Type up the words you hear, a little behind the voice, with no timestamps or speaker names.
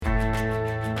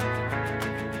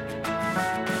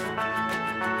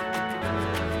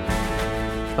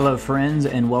Hello, friends,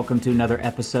 and welcome to another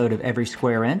episode of Every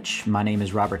Square Inch. My name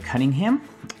is Robert Cunningham,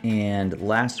 and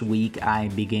last week I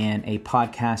began a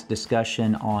podcast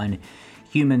discussion on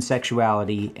human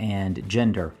sexuality and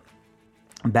gender.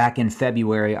 Back in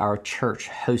February, our church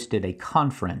hosted a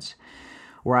conference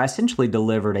where I essentially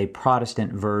delivered a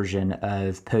Protestant version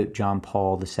of Pope John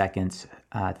Paul II's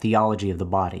theology of the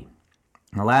body.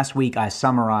 Now, last week, I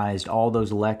summarized all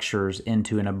those lectures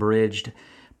into an abridged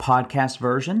podcast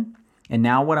version. And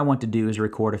now what I want to do is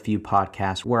record a few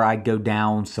podcasts where I go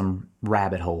down some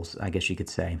rabbit holes, I guess you could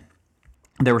say.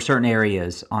 There were certain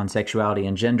areas on sexuality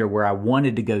and gender where I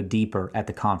wanted to go deeper at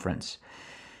the conference,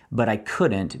 but I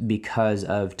couldn't because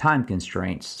of time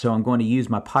constraints. So I'm going to use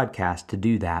my podcast to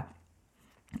do that.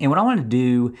 And what I want to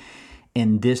do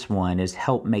in this one is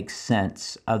help make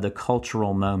sense of the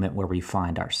cultural moment where we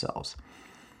find ourselves.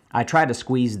 I tried to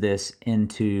squeeze this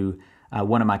into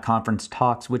one of my conference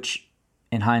talks, which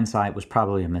in hindsight was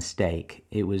probably a mistake.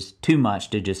 It was too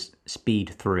much to just speed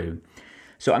through.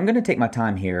 So I'm going to take my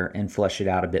time here and flesh it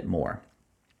out a bit more.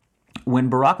 When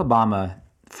Barack Obama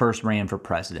first ran for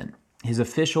president, his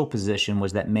official position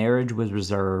was that marriage was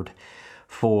reserved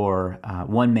for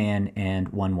one man and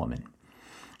one woman.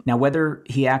 Now, whether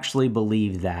he actually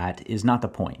believed that is not the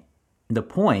point. The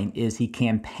point is he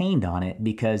campaigned on it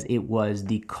because it was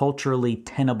the culturally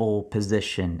tenable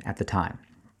position at the time.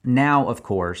 Now, of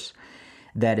course,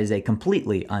 that is a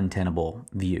completely untenable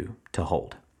view to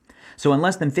hold. So in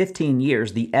less than 15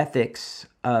 years, the ethics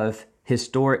of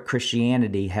historic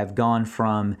Christianity have gone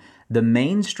from the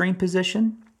mainstream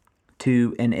position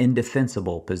to an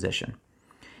indefensible position.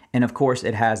 And of course,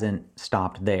 it hasn't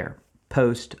stopped there.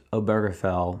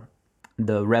 Post-Obergefell,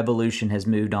 the revolution has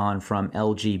moved on from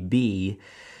LGB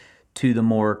to the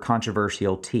more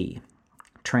controversial T.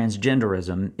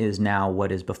 Transgenderism is now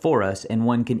what is before us, and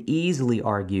one can easily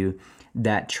argue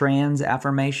that trans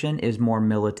affirmation is more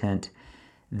militant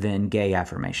than gay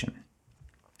affirmation.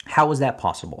 How is that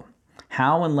possible?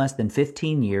 How in less than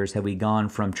 15 years have we gone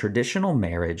from traditional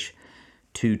marriage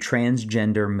to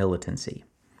transgender militancy?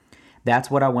 That's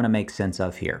what I want to make sense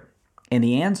of here. And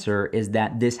the answer is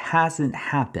that this hasn't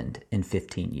happened in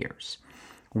 15 years.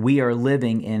 We are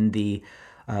living in the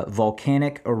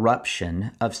volcanic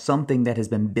eruption of something that has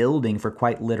been building for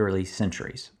quite literally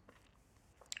centuries.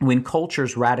 When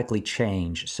cultures radically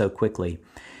change so quickly,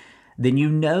 then you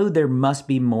know there must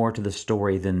be more to the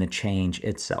story than the change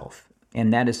itself.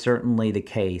 And that is certainly the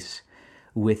case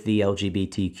with the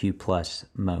LGBTQ plus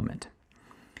moment.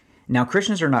 Now,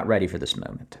 Christians are not ready for this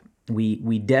moment.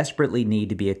 We desperately need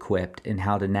to be equipped in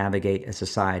how to navigate a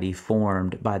society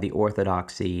formed by the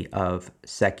orthodoxy of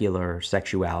secular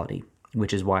sexuality,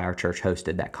 which is why our church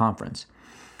hosted that conference.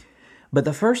 But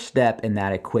the first step in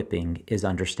that equipping is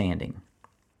understanding.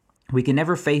 We can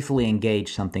never faithfully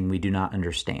engage something we do not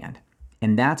understand.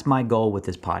 And that's my goal with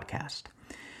this podcast.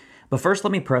 But first,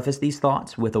 let me preface these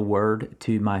thoughts with a word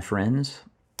to my friends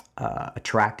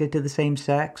attracted to the same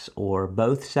sex or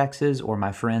both sexes, or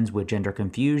my friends with gender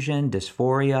confusion,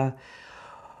 dysphoria,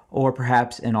 or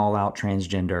perhaps an all-out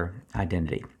transgender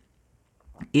identity.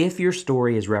 If your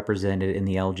story is represented in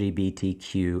the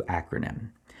LGBTQ acronym,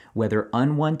 whether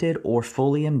unwanted or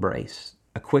fully embraced,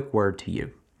 a quick word to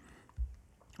you.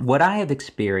 What I have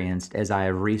experienced as I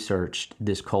have researched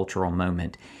this cultural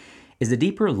moment is a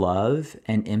deeper love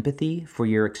and empathy for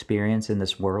your experience in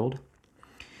this world.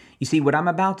 You see, what I'm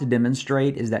about to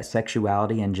demonstrate is that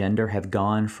sexuality and gender have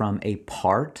gone from a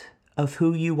part of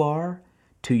who you are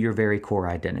to your very core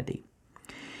identity.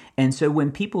 And so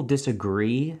when people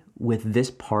disagree with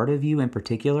this part of you in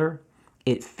particular,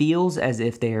 it feels as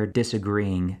if they are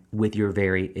disagreeing with your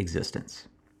very existence.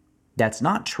 That's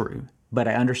not true, but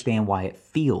I understand why it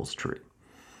feels true.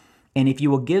 And if you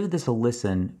will give this a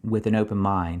listen with an open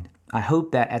mind, I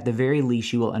hope that at the very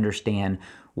least you will understand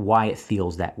why it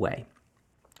feels that way,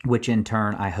 which in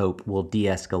turn I hope will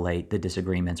de-escalate the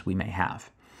disagreements we may have.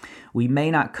 We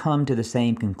may not come to the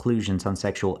same conclusions on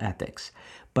sexual ethics,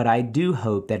 but I do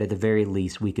hope that at the very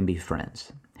least we can be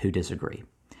friends who disagree.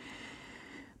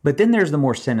 But then there's the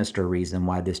more sinister reason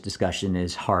why this discussion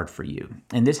is hard for you.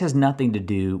 And this has nothing to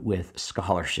do with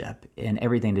scholarship and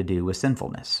everything to do with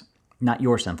sinfulness. Not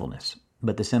your sinfulness,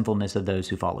 but the sinfulness of those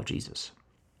who follow Jesus.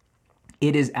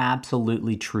 It is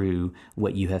absolutely true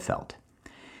what you have felt.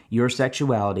 Your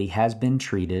sexuality has been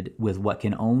treated with what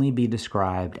can only be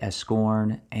described as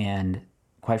scorn and,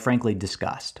 quite frankly,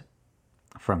 disgust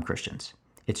from Christians.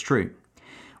 It's true.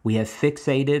 We have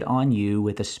fixated on you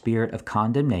with a spirit of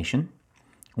condemnation,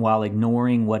 while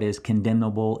ignoring what is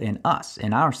condemnable in us,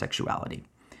 in our sexuality,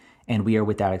 and we are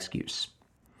without excuse.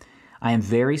 I am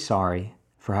very sorry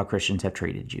for how Christians have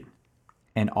treated you.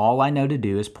 and all I know to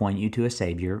do is point you to a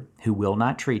Savior who will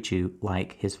not treat you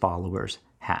like his followers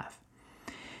have.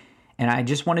 And I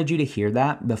just wanted you to hear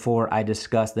that before I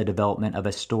discuss the development of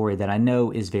a story that I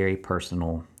know is very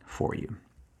personal for you.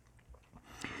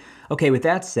 Okay, with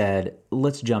that said,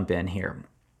 let's jump in here.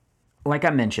 Like I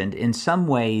mentioned, in some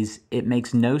ways, it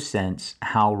makes no sense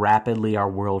how rapidly our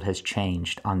world has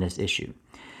changed on this issue.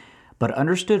 But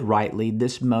understood rightly,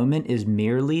 this moment is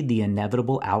merely the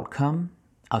inevitable outcome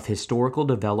of historical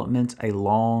developments a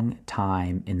long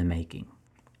time in the making.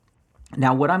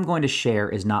 Now, what I'm going to share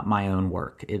is not my own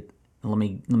work. Let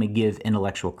me give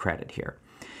intellectual credit here.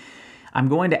 I'm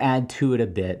going to add to it a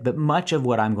bit, but much of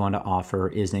what I'm going to offer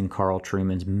is in Carl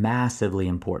Trueman's massively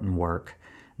important work,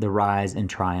 The Rise and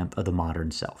Triumph of the Modern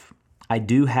Self. I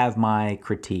do have my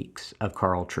critiques of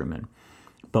Carl Trueman,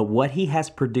 but what he has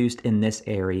produced in this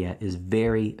area is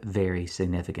very, very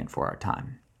significant for our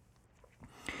time.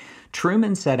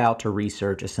 Trueman set out to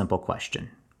research a simple question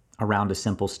around a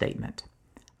simple statement.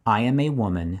 I am a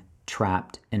woman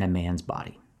trapped in a man's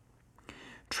body.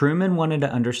 Trueman wanted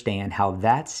to understand how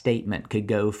that statement could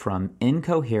go from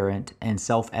incoherent and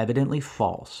self-evidently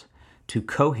false to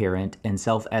coherent and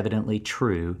self-evidently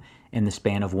true in the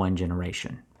span of one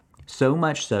generation. So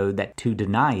much so that to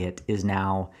deny it is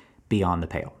now beyond the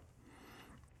pale.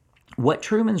 What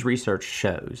Trueman's research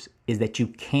shows is that you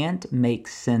can't make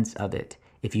sense of it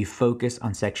if you focus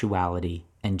on sexuality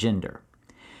and gender.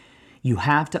 You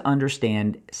have to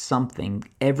understand something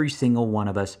every single one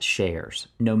of us shares,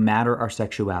 no matter our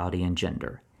sexuality and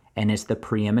gender, and it's the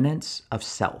preeminence of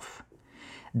self.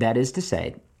 That is to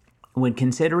say, when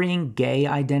considering gay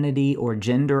identity or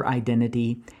gender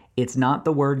identity, it's not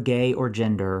the word gay or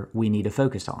gender we need to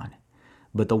focus on,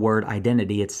 but the word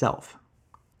identity itself.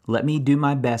 Let me do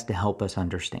my best to help us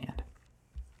understand.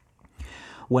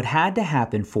 What had to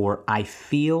happen for I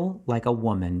feel like a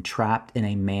woman trapped in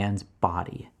a man's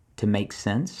body to make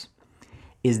sense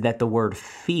is that the word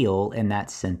feel in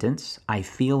that sentence, I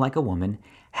feel like a woman,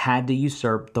 had to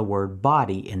usurp the word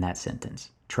body in that sentence,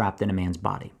 trapped in a man's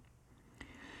body.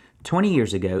 20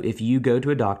 years ago, if you go to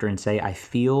a doctor and say, I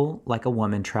feel like a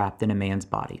woman trapped in a man's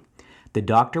body, the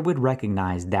doctor would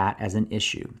recognize that as an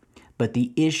issue, but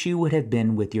the issue would have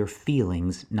been with your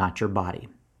feelings, not your body.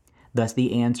 Thus,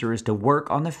 the answer is to work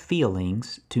on the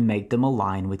feelings to make them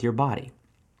align with your body.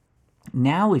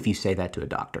 Now, if you say that to a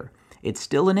doctor, it's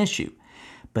still an issue,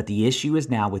 but the issue is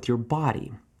now with your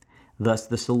body. Thus,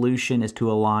 the solution is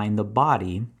to align the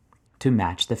body to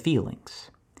match the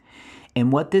feelings.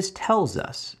 And what this tells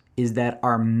us is that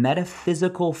our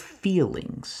metaphysical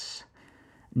feelings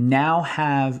now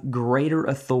have greater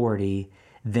authority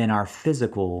than our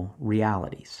physical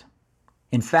realities.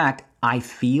 In fact, I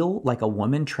feel like a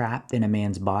woman trapped in a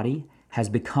man's body has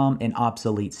become an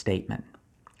obsolete statement.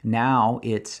 Now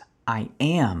it's I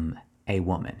am a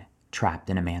woman trapped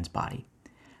in a man's body.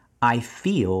 I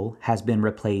feel has been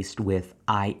replaced with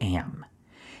I am,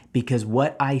 because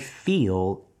what I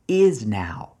feel is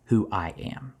now who I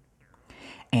am.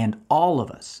 And all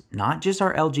of us, not just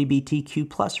our LGBTQ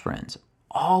plus friends,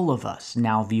 all of us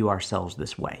now view ourselves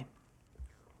this way.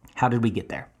 How did we get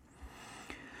there?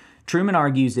 Trueman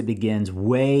argues it begins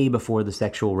way before the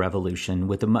sexual revolution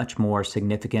with a much more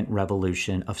significant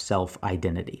revolution of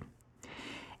self-identity.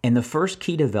 And the first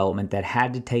key development that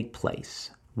had to take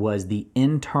place was the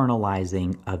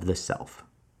internalizing of the self.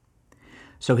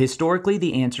 So historically,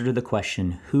 the answer to the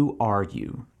question, who are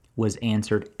you, was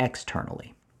answered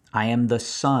externally. I am the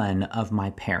son of my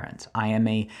parents. I am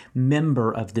a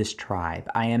member of this tribe.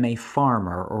 I am a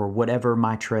farmer, or whatever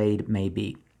my trade may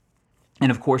be.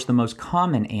 And of course, the most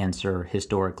common answer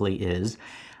historically is,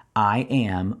 I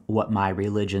am what my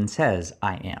religion says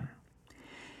I am.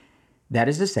 That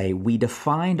is to say, we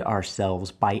defined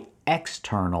ourselves by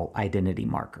external identity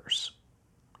markers.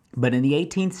 But in the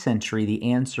 18th century,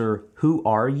 the answer, who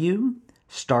are you,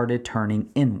 started turning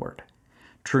inward.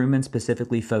 Trueman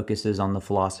specifically focuses on the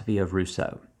philosophy of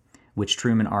Rousseau, which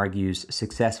Trueman argues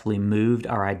successfully moved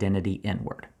our identity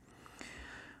inward.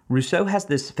 Rousseau has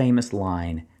this famous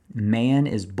line, man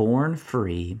is born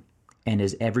free and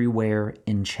is everywhere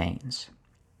in chains.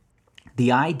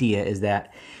 The idea is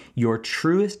that your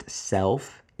truest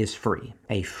self is free,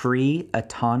 a free,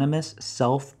 autonomous,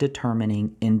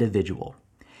 self-determining individual.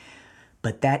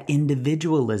 But that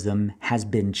individualism has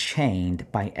been chained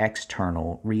by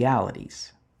external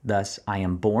realities. Thus, I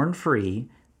am born free,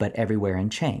 but everywhere in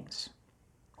chains.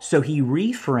 So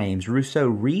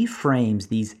Rousseau reframes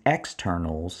these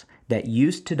externals that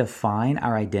used to define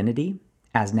our identity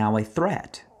as now a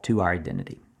threat to our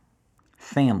identity.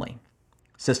 Family,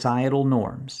 societal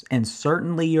norms, and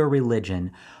certainly your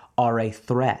religion are a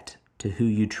threat to who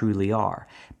you truly are,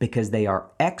 because they are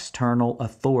external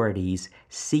authorities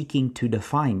seeking to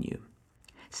define you,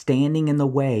 standing in the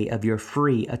way of your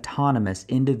free, autonomous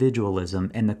individualism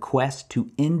and the quest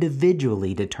to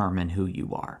individually determine who you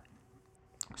are.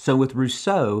 So with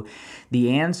Rousseau, the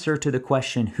answer to the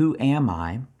question, who am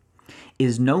I,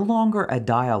 is no longer a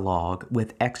dialogue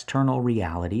with external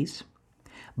realities,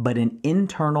 but an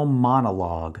internal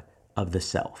monologue of the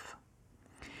self.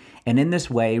 And in this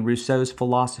way, Rousseau's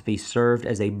philosophy served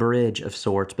as a bridge of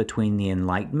sorts between the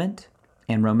Enlightenment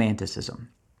and Romanticism.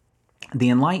 The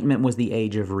Enlightenment was the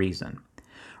age of reason.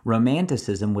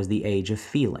 Romanticism was the age of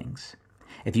feelings.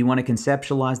 If you want to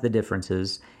conceptualize the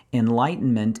differences,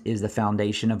 Enlightenment is the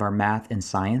foundation of our math and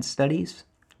science studies.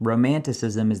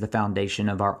 Romanticism is the foundation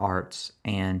of our arts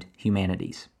and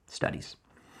humanities studies.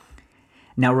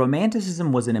 Now,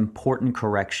 Romanticism was an important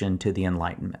correction to the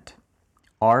Enlightenment.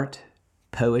 Art,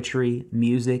 poetry,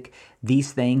 music,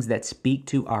 these things that speak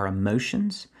to our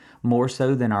emotions more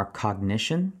so than our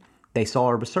cognition, they saw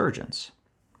a resurgence.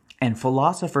 And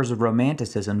philosophers of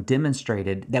Romanticism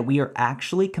demonstrated that we are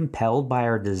actually compelled by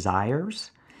our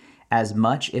desires as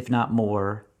much, if not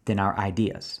more, than our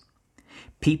ideas.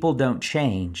 People don't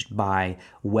change by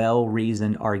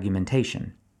well-reasoned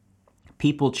argumentation.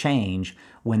 People change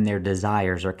when their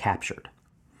desires are captured.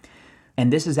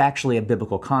 And this is actually a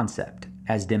biblical concept,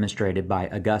 as demonstrated by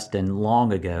Augustine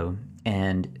long ago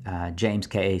and James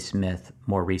K.A. Smith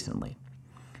more recently.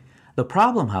 The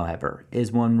problem, however,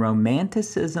 is when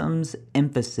Romanticism's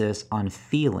emphasis on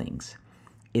feelings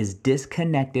is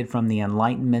disconnected from the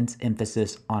Enlightenment's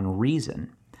emphasis on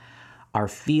reason, our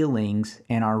feelings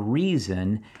and our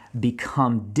reason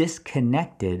become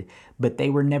disconnected, but they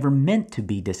were never meant to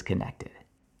be disconnected.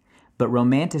 But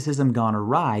Romanticism gone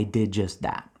awry did just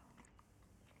that.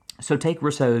 So take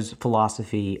Rousseau's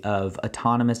philosophy of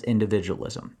autonomous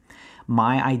individualism.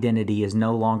 My identity is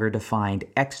no longer defined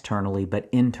externally, but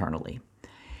internally.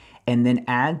 And then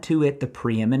add to it the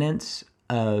preeminence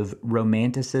of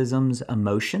Romanticism's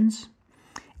emotions.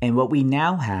 And what we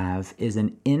now have is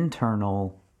an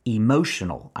internal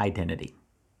emotional identity.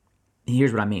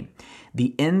 Here's what I mean.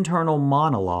 The internal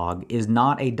monologue is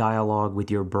not a dialogue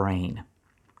with your brain,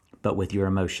 but with your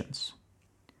emotions.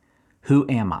 Who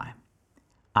am I?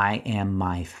 I am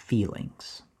my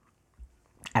feelings.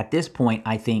 At this point,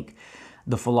 I think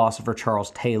the philosopher Charles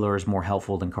Taylor is more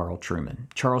helpful than Carl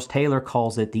Trueman. Charles Taylor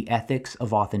calls it the ethics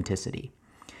of authenticity.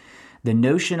 The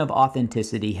notion of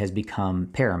authenticity has become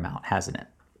paramount, hasn't it?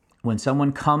 When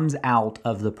someone comes out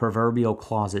of the proverbial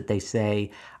closet, they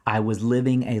say, I was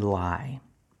living a lie,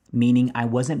 meaning I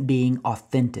wasn't being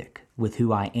authentic with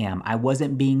who I am. I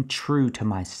wasn't being true to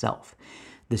myself.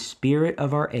 The spirit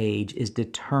of our age is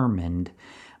determined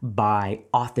by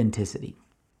authenticity.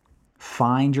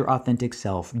 Find your authentic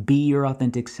self. Be your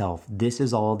authentic self. This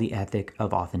is all the ethic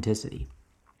of authenticity.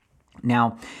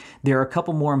 Now, there are a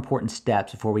couple more important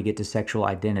steps before we get to sexual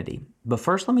identity. But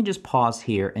first, let me just pause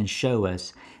here and show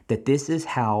us that this is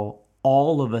how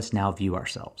all of us now view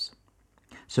ourselves.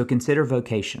 So consider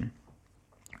vocation.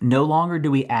 No longer do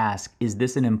we ask, is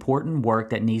this an important work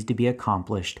that needs to be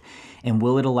accomplished, and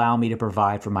will it allow me to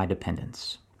provide for my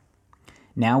dependents?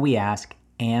 Now we ask,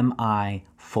 am I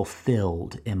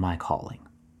fulfilled in my calling?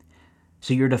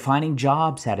 So you're defining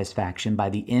job satisfaction by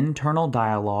the internal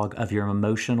dialogue of your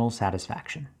emotional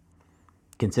satisfaction.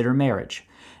 Consider marriage.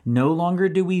 No longer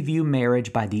do we view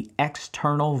marriage by the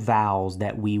external vows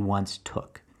that we once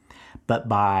took, but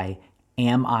by,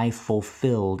 am I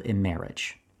fulfilled in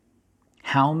marriage?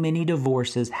 How many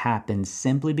divorces happen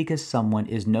simply because someone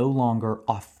is no longer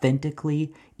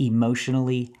authentically,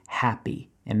 emotionally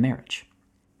happy in marriage?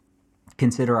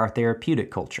 Consider our therapeutic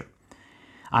culture.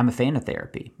 I'm a fan of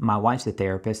therapy. My wife's a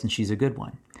therapist and she's a good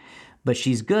one. But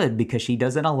she's good because she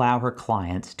doesn't allow her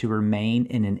clients to remain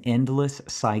in an endless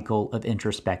cycle of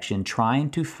introspection,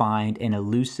 trying to find an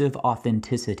elusive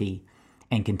authenticity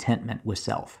and contentment with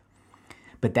self.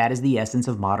 But that is the essence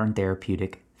of modern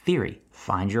therapeutic theory.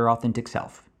 Find your authentic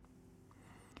self.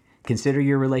 Consider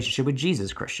your relationship with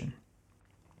Jesus, Christian.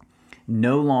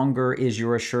 No longer is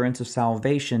your assurance of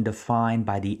salvation defined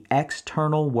by the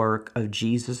external work of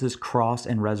Jesus' cross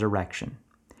and resurrection.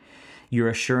 Your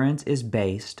assurance is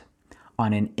based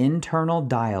on an internal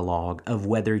dialogue of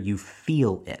whether you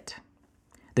feel it.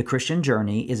 The Christian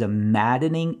journey is a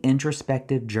maddening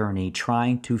introspective journey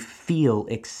trying to feel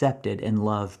accepted and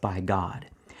loved by God.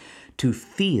 To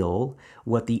feel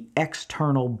what the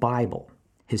external Bible,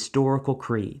 historical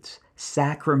creeds,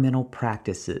 sacramental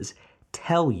practices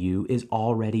tell you is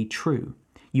already true.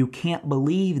 You can't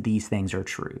believe these things are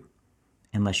true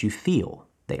unless you feel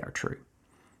they are true.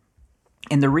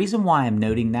 And the reason why I'm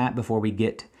noting that before we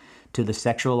get to the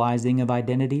sexualizing of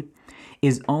identity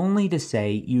is only to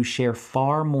say you share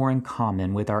far more in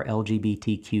common with our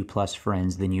LGBTQ plus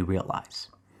friends than you realize.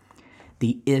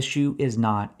 The issue is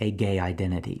not a gay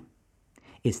identity.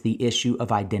 It's the issue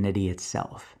of identity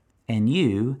itself. And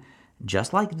you,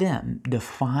 just like them,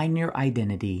 define your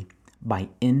identity by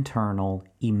internal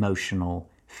emotional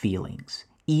feelings,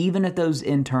 even if those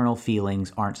internal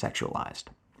feelings aren't sexualized.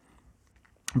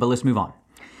 But let's move on.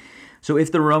 So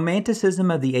if the romanticism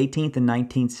of the 18th and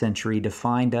 19th century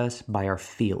defined us by our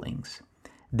feelings,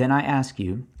 then I ask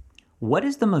you, what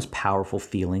is the most powerful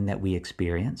feeling that we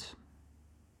experience?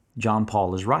 John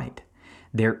Paul is right.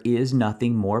 There is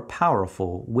nothing more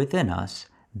powerful within us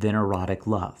than erotic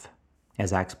love,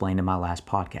 as I explained in my last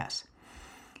podcast.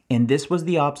 And this was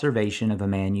the observation of a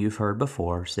man you've heard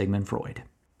before, Sigmund Freud.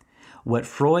 What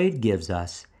Freud gives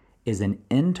us is an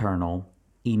internal,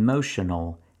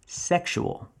 emotional,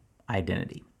 sexual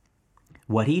identity.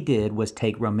 What he did was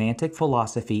take romantic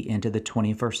philosophy into the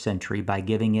 21st century by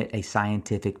giving it a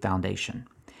scientific foundation.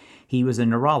 He was a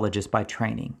neurologist by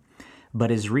training, but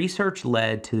his research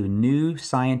led to the new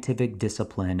scientific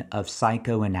discipline of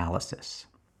psychoanalysis.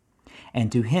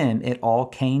 And to him, it all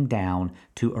came down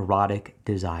to erotic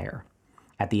desire.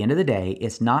 At the end of the day,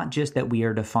 it's not just that we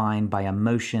are defined by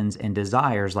emotions and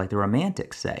desires like the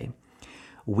Romantics say.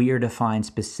 We are defined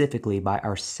specifically by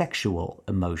our sexual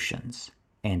emotions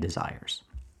and desires.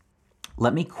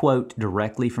 Let me quote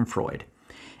directly from Freud,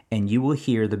 and you will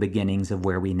hear the beginnings of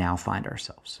where we now find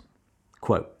ourselves.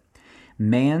 Quote,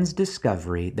 "Man's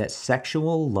discovery that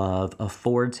sexual love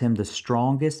affords him the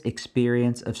strongest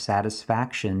experience of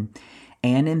satisfaction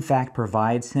and in fact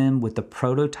provides him with the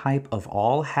prototype of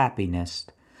all happiness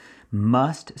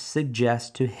must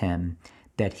suggest to him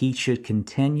that he should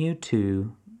continue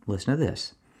to," listen to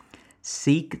this,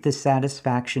 "seek the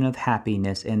satisfaction of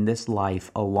happiness in this life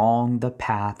along the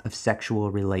path of sexual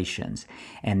relations,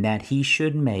 and that he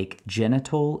should make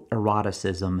genital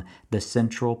eroticism the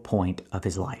central point of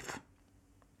his life."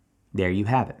 There you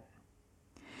have it.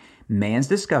 Man's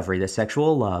discovery that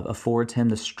sexual love affords him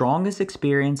the strongest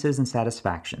experiences and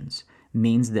satisfactions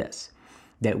means this,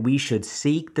 that we should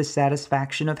seek the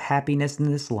satisfaction of happiness in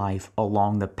this life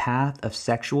along the path of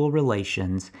sexual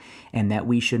relations, and that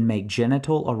we should make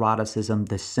genital eroticism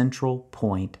the central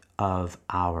point of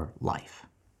our life.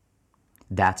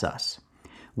 That's us.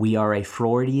 We are a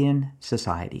Freudian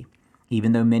society.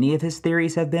 Even though many of his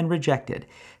theories have been rejected,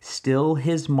 still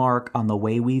his mark on the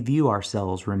way we view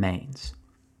ourselves remains.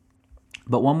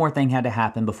 But one more thing had to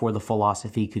happen before the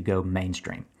philosophy could go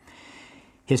mainstream.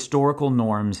 Historical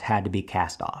norms had to be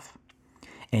cast off.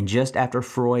 And just after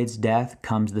Freud's death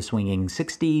comes the swinging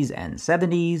 60s and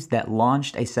 70s that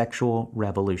launched a sexual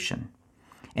revolution.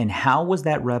 And how was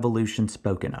that revolution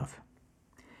spoken of?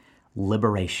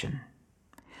 Liberation.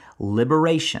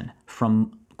 Liberation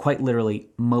from quite literally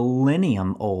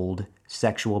millennium-old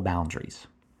sexual boundaries.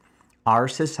 Our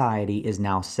society is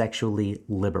now sexually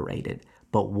liberated.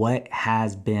 But what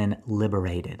has been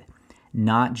liberated?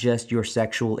 Not just your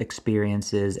sexual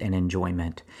experiences and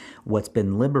enjoyment. What's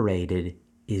been liberated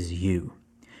is you.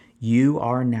 You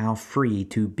are now free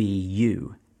to be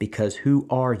you, because who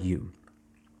are you?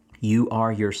 You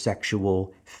are your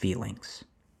sexual feelings,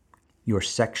 your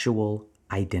sexual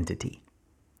identity.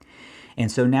 And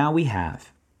so now we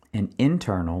have an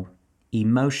internal,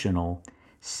 emotional,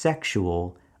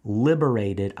 sexual,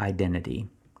 liberated identity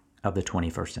of the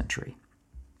 21st century.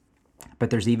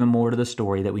 But there's even more to the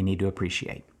story that we need to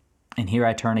appreciate. And here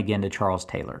I turn again to Charles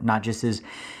Taylor, not just his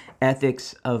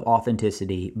ethics of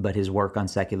authenticity, but his work on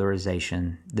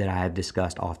secularization that I have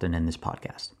discussed often in this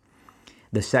podcast.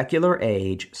 The secular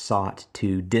age sought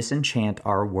to disenchant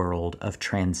our world of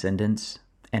transcendence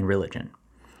and religion.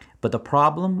 But the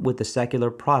problem with the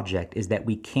secular project is that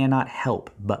we cannot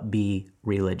help but be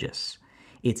religious.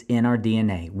 It's in our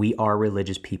DNA. We are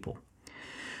religious people.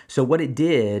 So what it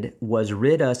did was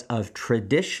rid us of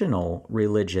traditional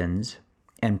religions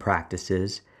and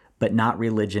practices, but not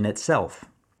religion itself.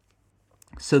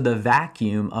 So the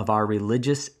vacuum of our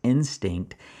religious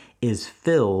instinct is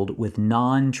filled with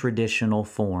non-traditional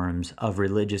forms of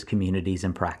religious communities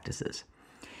and practices.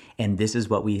 And this is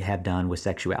what we have done with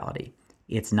sexuality.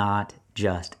 It's not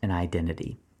just an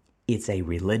identity. It's a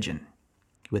religion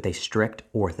with a strict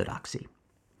orthodoxy.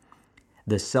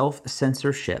 The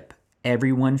self-censorship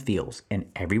everyone feels, and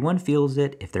everyone feels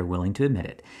it if they're willing to admit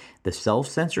it. The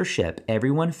self-censorship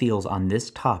everyone feels on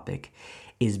this topic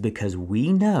is because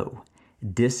we know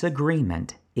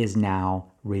disagreement is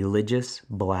now religious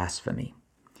blasphemy,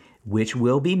 which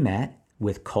will be met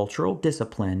with cultural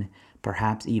discipline,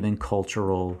 perhaps even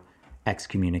cultural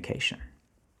excommunication.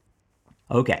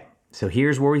 Okay, So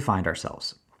here's where we find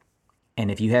ourselves.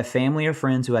 And if you have family or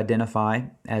friends who identify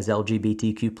as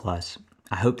LGBTQ+,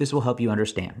 I hope this will help you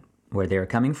understand where they're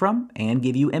coming from and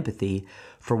give you empathy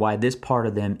for why this part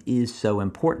of them is so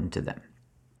important to them.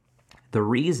 The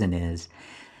reason is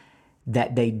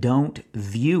that they don't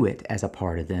view it as a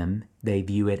part of them, they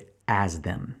view it as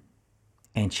them.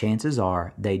 And chances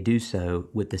are they do so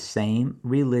with the same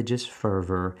religious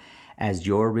fervor as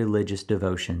your religious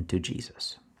devotion to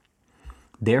Jesus.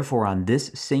 Therefore, on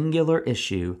this singular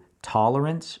issue,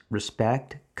 tolerance,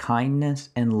 respect, kindness,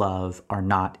 and love are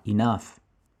not enough.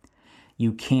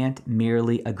 You can't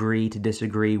merely agree to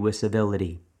disagree with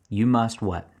civility. You must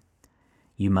what?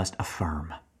 You must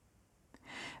affirm.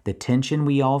 The tension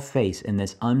we all face in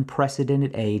this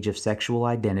unprecedented age of sexual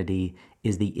identity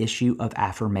is the issue of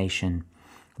affirmation.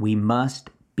 We must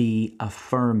be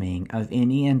affirming of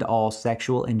any and all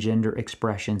sexual and gender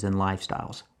expressions and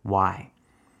lifestyles. Why?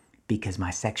 Because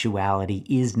my sexuality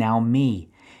is now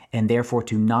me, and therefore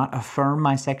to not affirm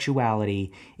my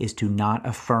sexuality is to not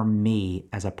affirm me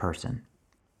as a person.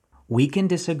 We can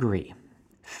disagree,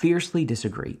 fiercely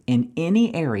disagree, in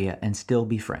any area and still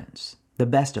be friends, the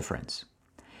best of friends.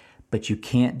 But you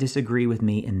can't disagree with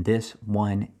me in this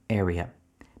one area,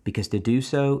 because to do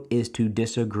so is to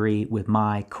disagree with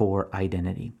my core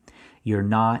identity. You're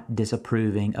not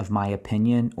disapproving of my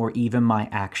opinion or even my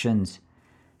actions.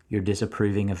 You're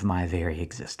disapproving of my very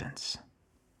existence.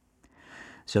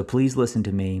 So please listen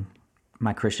to me,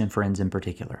 my Christian friends in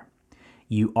particular.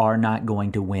 You are not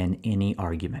going to win any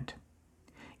argument.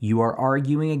 You are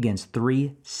arguing against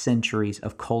 3 centuries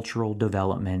of cultural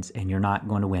developments, and you're not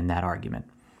going to win that argument.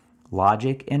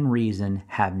 Logic and reason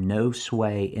have no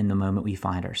sway in the moment we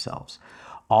find ourselves.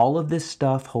 All of this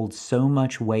stuff holds so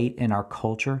much weight in our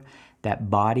culture that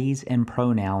bodies and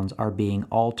pronouns are being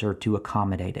altered to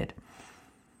accommodate it.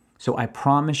 So I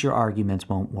promise your arguments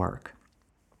won't work.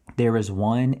 There is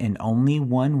one and only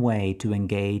one way to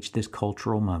engage this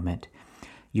cultural moment.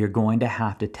 You're going to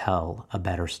have to tell a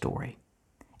better story.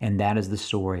 And that is the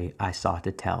story I sought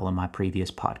to tell in my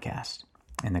previous podcast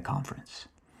in the conference.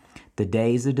 The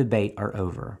days of debate are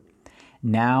over.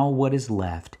 Now what is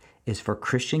left is for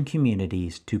Christian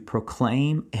communities to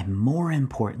proclaim and, more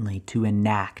importantly, to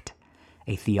enact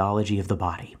a theology of the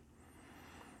body.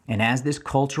 And as this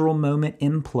cultural moment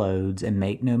implodes, and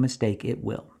make no mistake, it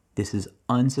will, this is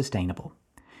unsustainable.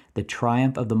 The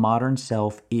triumph of the modern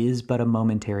self is but a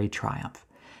momentary triumph.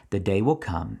 The day will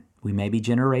come, we may be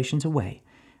generations away,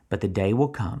 but the day will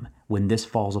come when this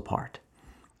falls apart.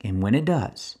 And when it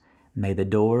does, may the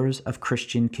doors of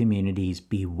Christian communities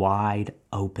be wide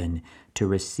open to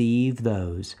receive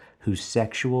those whose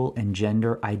sexual and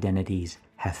gender identities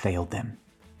have failed them.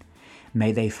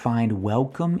 May they find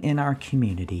welcome in our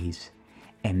communities,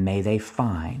 and may they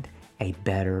find a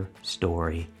better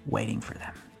story waiting for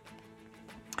them.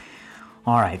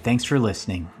 All right, thanks for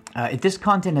listening. If this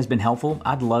content has been helpful,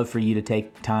 I'd love for you to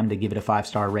take time to give it a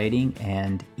 5-star rating,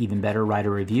 and even better, write a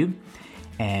review.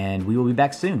 And we will be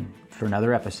back soon for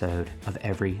another episode of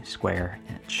Every Square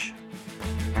Inch.